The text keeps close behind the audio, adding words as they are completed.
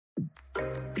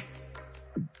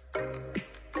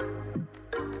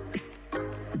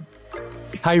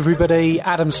Hey everybody,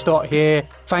 Adam Stott here.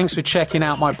 Thanks for checking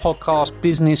out my podcast,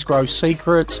 Business Growth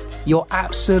Secrets. You're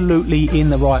absolutely in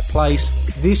the right place.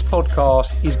 This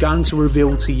podcast is going to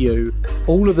reveal to you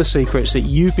all of the secrets that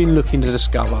you've been looking to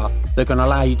discover that are going to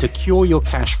allow you to cure your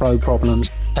cash flow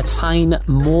problems, attain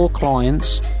more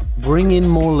clients, bring in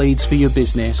more leads for your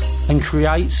business, and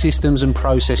create systems and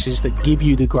processes that give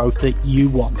you the growth that you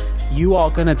want. You are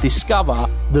going to discover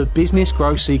the business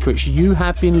growth secrets you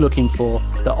have been looking for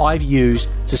that I've used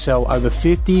to sell over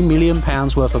 £50 million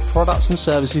worth of products and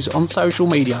services on social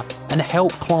media and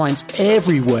help clients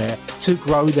everywhere to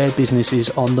grow their businesses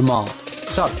on demand.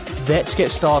 So let's get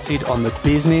started on the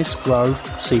Business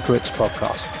Growth Secrets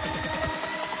podcast.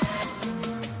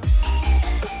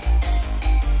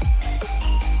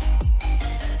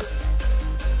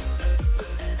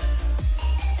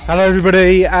 Hello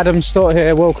everybody, Adam Stott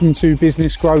here. Welcome to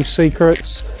Business Growth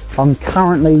Secrets. I'm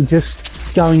currently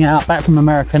just going out back from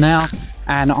America now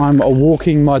and I'm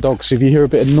walking my dogs. If you hear a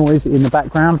bit of noise in the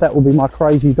background, that will be my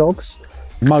crazy dogs.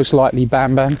 Most likely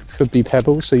Bam Bam, could be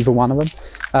Pebbles, either one of them.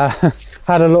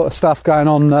 Had a lot of stuff going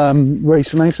on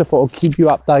recently, so I thought I'd keep you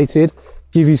updated,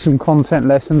 give you some content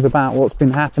lessons about what's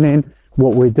been happening,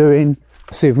 what we're doing,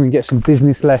 see if we can get some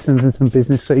business lessons and some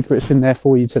business secrets in there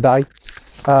for you today.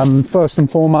 First and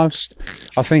foremost,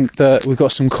 I think that we've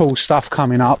got some cool stuff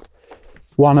coming up.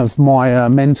 One of my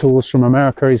mentors from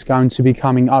America is going to be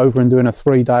coming over and doing a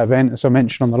 3-day event, as I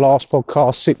mentioned on the last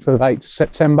podcast, 6th of 8th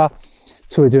September.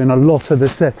 So we're doing a lot of the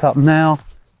setup now.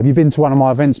 Have you been to one of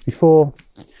my events before?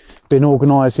 Been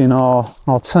organising our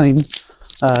team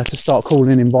to start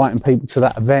calling and inviting people to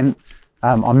that event.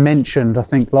 I mentioned, I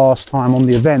think last time on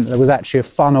the event, there was actually a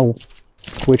funnel,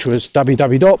 which was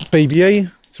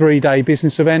www.bbe 3-day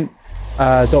business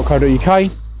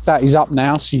event.co.uk. That is up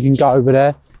now, so you can go over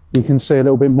there. You can see a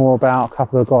little bit more about a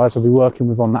couple of guys I'll be working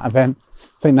with on that event.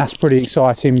 I think that's pretty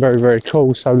exciting, very, very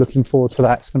cool. So looking forward to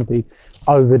that. It's going to be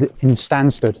over in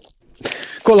Stansted.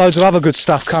 Got loads of other good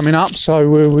stuff coming up. So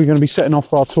we're going to be setting off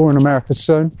for our tour in America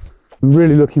soon. I'm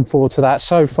really looking forward to that.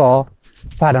 So far,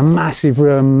 I've had a massive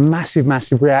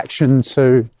reaction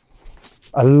to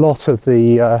a lot of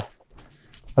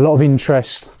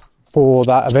interest for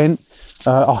that event.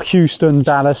 Houston,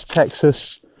 Dallas,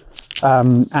 Texas,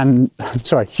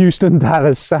 Houston,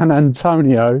 Dallas, San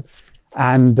Antonio,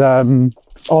 and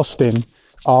Austin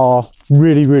are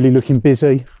really looking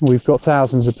busy. We've got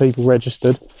thousands of people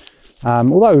registered.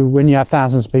 Although when you have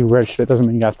thousands of people registered, it doesn't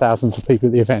mean you have thousands of people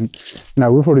at the event. You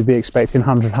know, we'll probably be expecting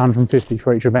 100, 150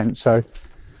 for each event. So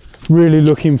really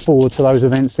looking forward to those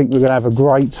events. Think we're going to have a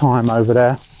great time over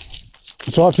there.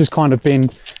 So I've just kind of been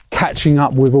catching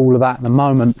up with all of that at the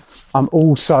moment. I'm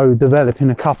also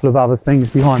developing a couple of other things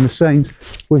behind the scenes.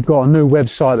 We've got a new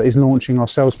website that is launching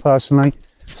ourselves personally.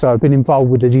 So I've been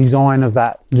involved with the design of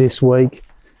that this week.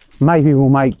 Maybe we'll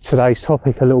make today's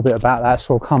topic a little bit about that,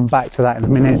 so I'll come back to that in a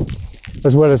minute.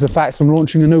 As well as the fact I'm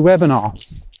launching a new webinar,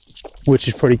 which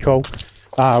is pretty cool,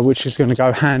 which is going to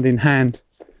go hand in hand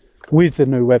with the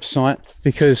new website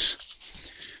because,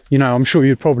 you know, I'm sure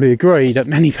you'd probably agree that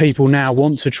many people now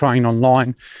want to train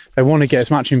online. They want to get as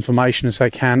much information as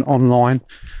they can online.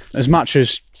 As much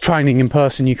as training in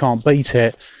person, you can't beat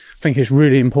it. I think it's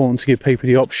really important to give people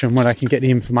the option where they can get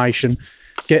the information,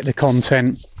 get the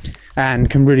content, and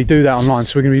can really do that online.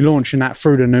 So we're going to be launching that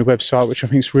through the new website, which I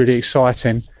think is really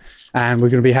exciting. And we're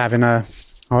going to be having an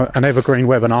evergreen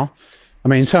webinar. I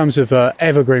mean, in terms of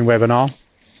evergreen webinar,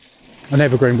 an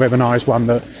evergreen webinar is one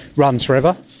that runs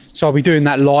forever. So I'll be doing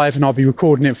that live and I'll be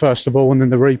recording it first of all, and then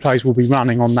the replays will be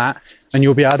running on that and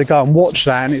you'll be able to go and watch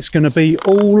that, and it's going to be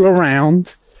all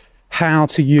around how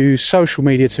to use social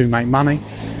media to make money.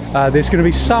 There's going to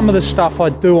be some of the stuff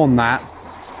I do on that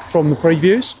from the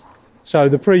previews. So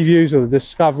the previews or the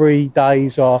discovery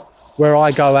days are where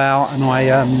I go out and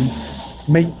I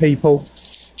meet people,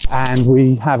 and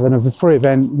we have a free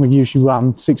event. We usually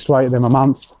run 6 to 8 of them a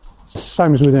month,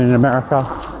 same as we're doing in America.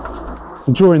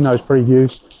 And during those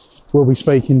previews, we'll be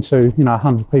speaking to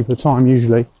 100 people at a time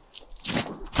usually,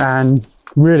 and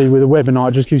really with a webinar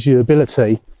it just gives you the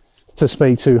ability to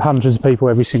speak to hundreds of people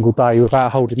every single day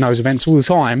without holding those events all the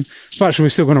time. As much as we're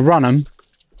still going to run them,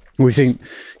 we think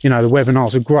the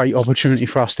webinar's a great opportunity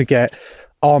for us to get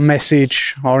our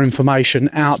message, our information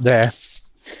out there,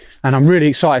 and I'm really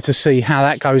excited to see how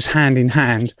that goes hand in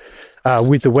hand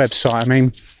with the website. I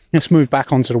mean, let's move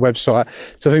back onto the website.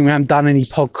 So I think we haven't done any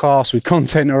podcasts with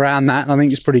content around that, and I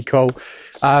think it's pretty cool.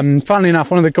 Funnily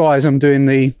enough, one of the guys I'm doing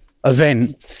the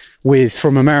event with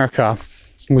from America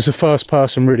was the first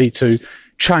person really to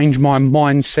change my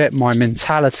mindset, my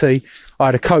mentality. I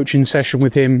had a coaching session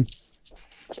with him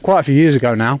quite a few years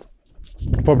ago now,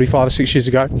 probably 5 or 6 years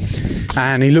ago,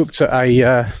 and he looked at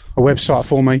a website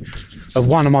for me of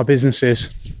one of my businesses,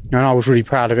 and I was really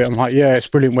proud of it. I'm like, yeah, it's a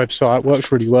brilliant website,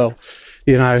 works really well,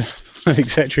 you know,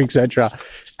 etc., etc.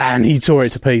 And he tore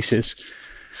it to pieces.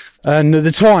 And at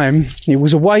the time, it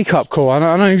was a wake-up call. I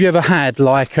don't know if you ever had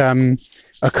like a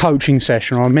coaching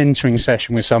session or a mentoring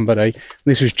session with somebody.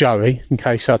 This was Joey, in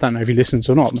case, I don't know if he listens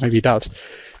or not, maybe he does.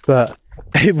 But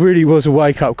it really was a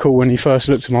wake-up call when he first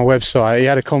looked at my website. He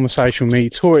had a conversation with me, he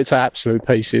tore it to absolute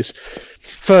pieces.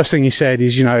 First thing he said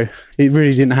is, you know, it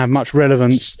really didn't have much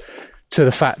relevance to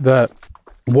the fact that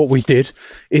what we did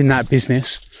in that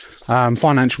business,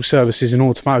 financial services and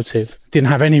automotive, didn't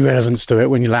have any relevance to it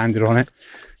when you landed on it.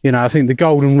 You know, I think the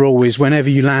golden rule is whenever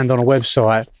you land on a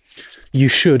website, you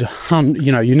should hunt,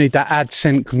 you know, you need that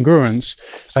AdSense congruence.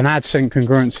 And AdSense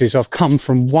congruence is I've come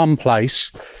from one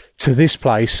place to this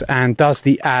place, and does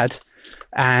the ad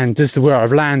and does the where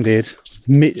I've landed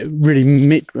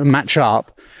really match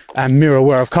up and mirror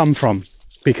where I've come from?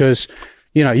 Because,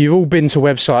 you know, you've all been to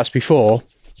websites before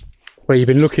where you've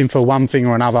been looking for one thing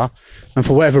or another, and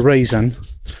for whatever reason,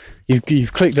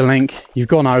 you've clicked the link, you've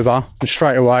gone over, and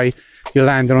straight away you're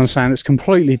landing on something that's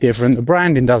completely different. The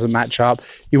branding doesn't match up.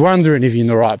 You're wondering if you're in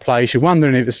the right place. You're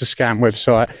wondering if it's a scam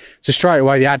website. So straight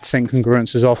away the AdSense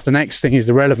congruence is off. The next thing is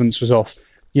the relevance was off.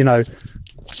 You know,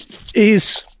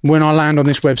 is when I land on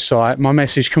this website, my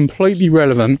message completely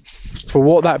relevant for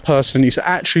what that person is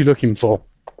actually looking for?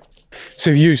 So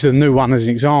if you use the new one as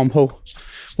an example,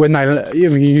 when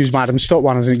you use my Adam Stott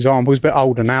one as an example, it's a bit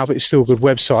older now, but it's still a good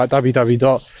website,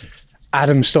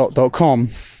 www.adamstott.com.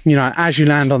 You know, as you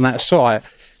land on that site,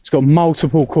 it's got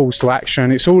multiple calls to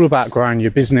action. It's all about growing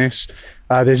your business.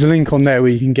 There's a link on there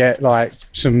where you can get like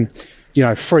some, you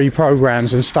know, free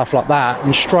programs and stuff like that.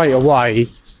 And straight away,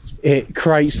 it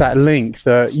creates that link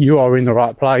that you are in the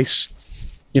right place.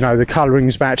 You know, the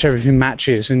colorings match, everything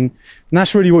matches. And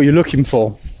that's really what you're looking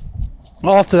for.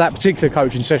 After that particular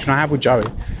coaching session I had with Joey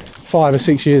 5 or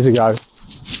 6 years ago,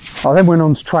 I then went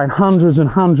on to train hundreds and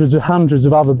hundreds and hundreds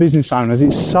of other business owners.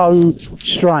 It's so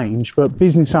strange, but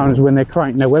business owners, when they're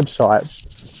creating their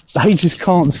websites, they just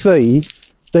can't see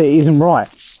that it isn't right.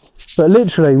 But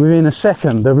literally within a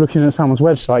second of looking at someone's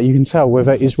website, you can tell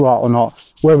whether it is right or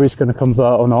not, whether it's going to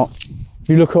convert or not. If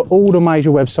you look at all the major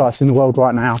websites in the world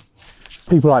right now,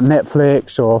 people like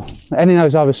Netflix or any of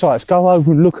those other sites, go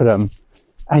over and look at them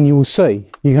and you will see.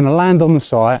 You're going to land on the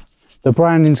site, the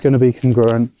branding's going to be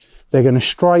congruent. They're going to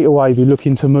straight away be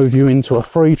looking to move you into a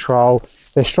free trial.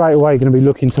 They're straight away going to be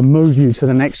looking to move you to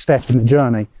the next step in the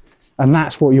journey. And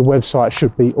that's what your website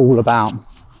should be all about.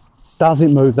 Does it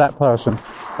move that person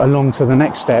along to the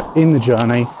next step in the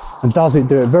journey? And does it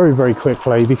do it very, very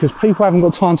quickly? Because people haven't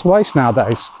got time to waste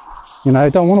nowadays. You know, they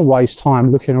don't want to waste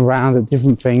time looking around at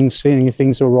different things, seeing if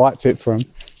things are a right fit for them.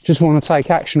 Just want to take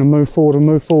action and move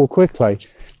forward quickly.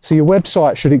 So your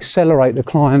website should accelerate the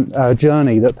client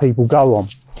journey that people go on.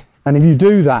 And if you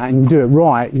do that and you do it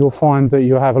right, you'll find that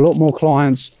you'll have a lot more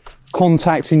clients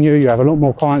contacting you, you have a lot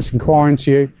more clients inquiring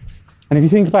to you. And if you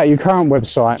think about your current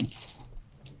website,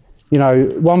 you know,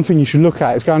 one thing you should look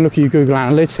at is go and look at your Google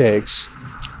Analytics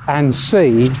and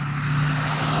see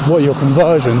what your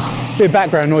conversions. Bit of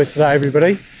background noise today,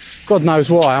 everybody. God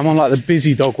knows why. I'm on like the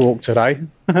busy dog walk today.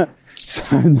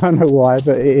 So I don't know why,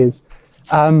 but it is.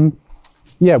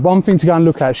 Yeah, one thing to go and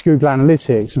look at is Google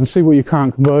Analytics and see what your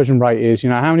current conversion rate is.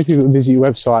 You know, how many people that visit your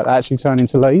website actually turn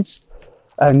into leads?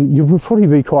 And you will probably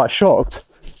be quite shocked.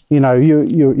 You know,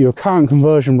 your current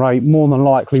conversion rate more than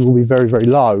likely will be very, very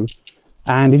low.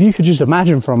 And if you could just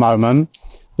imagine for a moment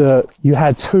that you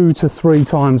had 2 to 3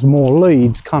 times more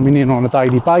leads coming in on a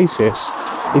daily basis,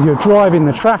 if you're driving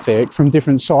the traffic from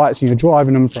different sites and you're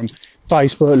driving them from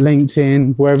Facebook,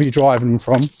 LinkedIn, wherever you're driving them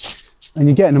from, and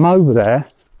you're getting them over there,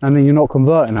 and then you're not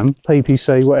converting them,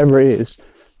 PPC, whatever it is,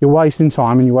 you're wasting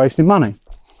time and you're wasting money.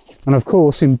 And of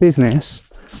course, in business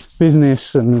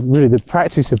and really the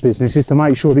practice of business is to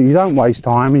make sure that you don't waste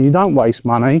time and you don't waste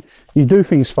money. You do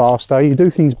things faster, you do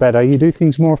things better, you do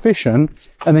things more efficient,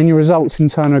 and then your results in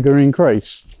turn are going to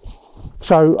increase.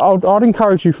 So I'd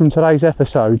encourage you from today's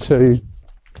episode to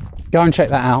go and check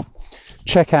that out.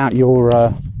 Check out your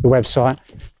website,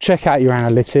 check out your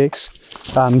analytics,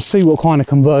 see what kind of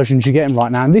conversions you're getting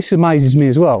right now. And this amazes me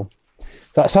as well.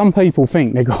 Like, some people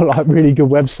think they've got like really good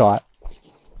website,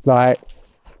 like,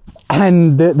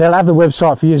 and they'll have the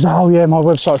website for years. Oh yeah, my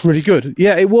website's really good.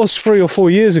 Yeah, it was 3 or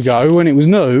 4 years ago when it was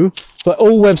new, but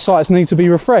all websites need to be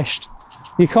refreshed.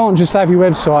 You can't just have your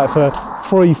website for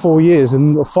 3, 4 years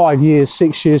and 5 years,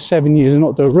 6 years, 7 years and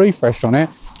not do a refresh on it.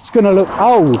 It's going to look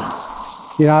old,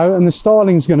 you know, and the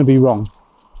styling's going to be wrong.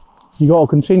 You got to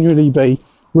continually be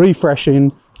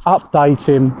refreshing,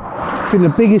 updating. I think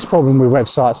the biggest problem with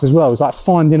websites as well is like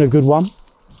finding a good one.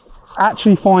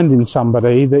 Actually finding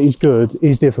somebody that is good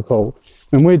is difficult.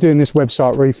 When we're doing this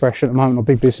website refresh at the moment on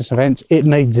Big Business Events, it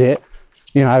needs it.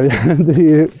 You know,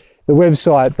 the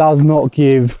website does not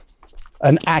give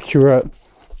an accurate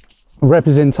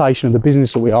representation of the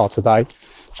business that we are today,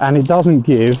 and it doesn't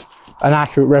give an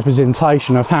accurate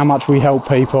representation of how much we help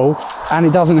people, and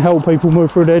it doesn't help people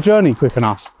move through their journey quick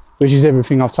enough, which is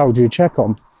everything I've told you to check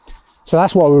on. So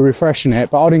that's why we're refreshing it.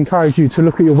 But I'd encourage you to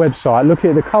look at your website, look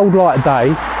at the cold light of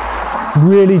day,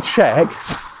 really check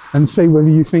and see whether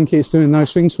you think it's doing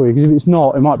those things for you, because if it's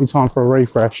not, it might be time for a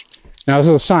refresh. Now, as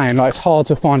I was saying, like, it's hard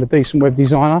to find a decent web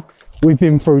designer. We've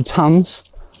been through tons,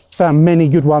 found many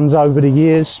good ones over the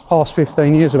years, past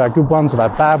 15 years. We've had good ones, we've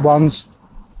had bad ones.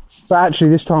 But actually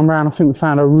this time around, I think we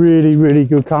found a really, really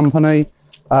good company.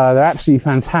 They're absolutely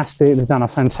fantastic. They've done a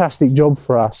fantastic job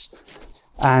for us.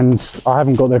 And I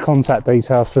haven't got their contact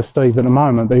details for Steve at the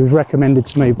moment, but he was recommended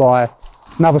to me by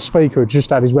another speaker who just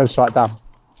had his website done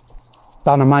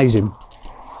amazing.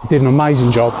 Did an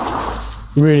amazing job.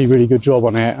 Really, really good job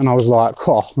on it. And I was like,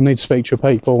 I need to speak to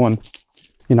people. And,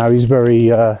 you know, he's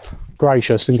very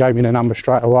gracious and gave me the number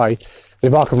straight away.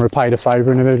 If I can repay the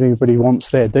favour, and if anybody wants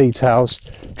their details,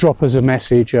 drop us a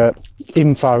message at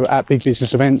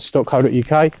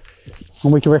info@bigbusinessevents.co.uk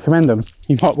and we can recommend them.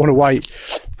 You might want to wait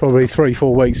probably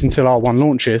 3-4 weeks until R1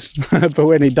 launches, but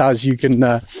when it does, you can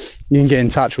get in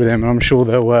touch with them, and I'm sure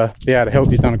they'll be able to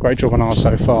help you. Done a great job on ours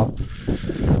so far.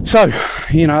 So,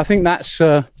 you know, I think that's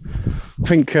kind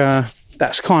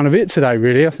of it today,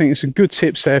 really. I think it's some good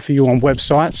tips there for you on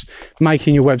websites,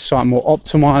 making your website more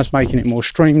optimized, making it more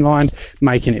streamlined,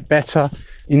 making it better.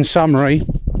 In summary,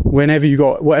 whenever you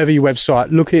got whatever your website,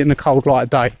 look at it in the cold light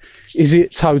of day. Is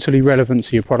it totally relevant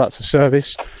to your product or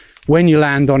service? When you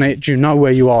land on it, do you know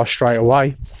where you are straight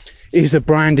away? Is the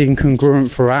branding congruent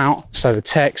throughout? So the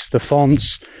text, the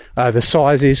fonts, the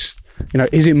sizes, you know,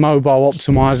 is it mobile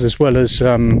optimized as well as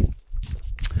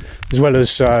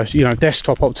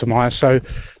desktop optimized? So a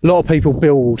lot of people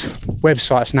build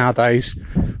websites nowadays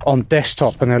on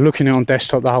desktop, and they're looking at it on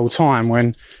desktop the whole time,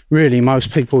 when really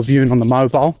most people are viewing on the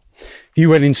mobile. If you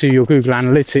went into your Google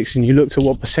Analytics and you looked at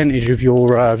what percentage of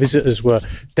your visitors were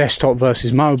desktop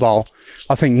versus mobile,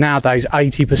 I think nowadays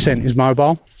 80% is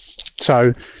mobile.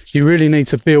 So you really need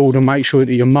to build and make sure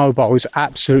that your mobile is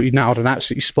absolutely nailed and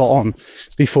absolutely spot on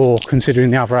before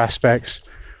considering the other aspects.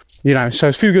 You know, so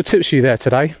a few good tips for you there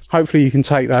today. Hopefully you can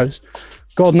take those.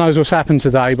 God knows what's happened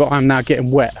today, but I'm now getting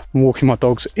wet and walking my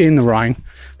dogs in the rain.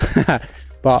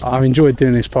 But I've enjoyed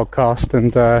doing this podcast,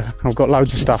 and I've got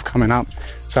loads of stuff coming up.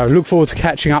 So I look forward to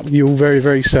catching up with you all very,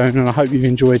 very soon. And I hope you've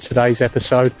enjoyed today's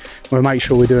episode. We'll make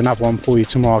sure we do another one for you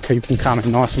tomorrow. Keep them coming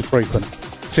nice and frequent.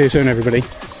 See you soon, everybody.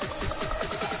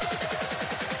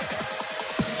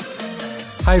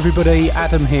 Hey everybody,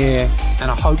 Adam here,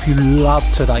 and I hope you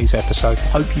loved today's episode.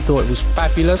 Hope you thought it was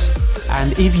fabulous,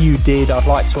 and if you did, I'd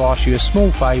like to ask you a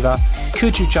small favour.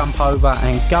 Could you jump over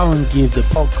and go and give the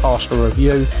podcast a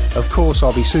review? Of course,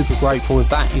 I'll be super grateful if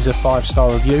that is a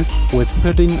 5-star review. We're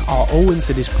putting our all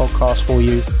into this podcast for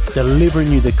you,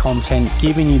 delivering you the content,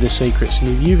 giving you the secrets, and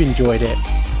if you've enjoyed it,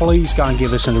 please go and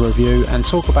give us a review and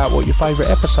talk about what your favourite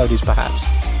episode is perhaps.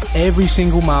 Every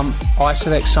single month, I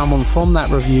select someone from that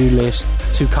review list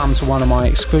to come to one of my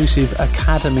exclusive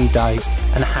Academy days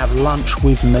and have lunch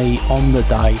with me on the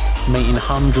day, meeting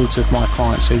hundreds of my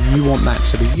clients. So if you want that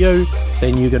to be you,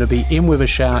 then you're going to be in with a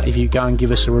shout if you go and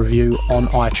give us a review on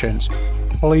iTunes.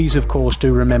 Please, of course,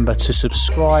 do remember to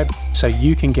subscribe so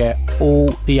you can get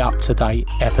all the up-to-date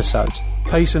episodes.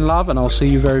 Peace and love, and I'll see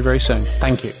you very, very soon.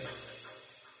 Thank you.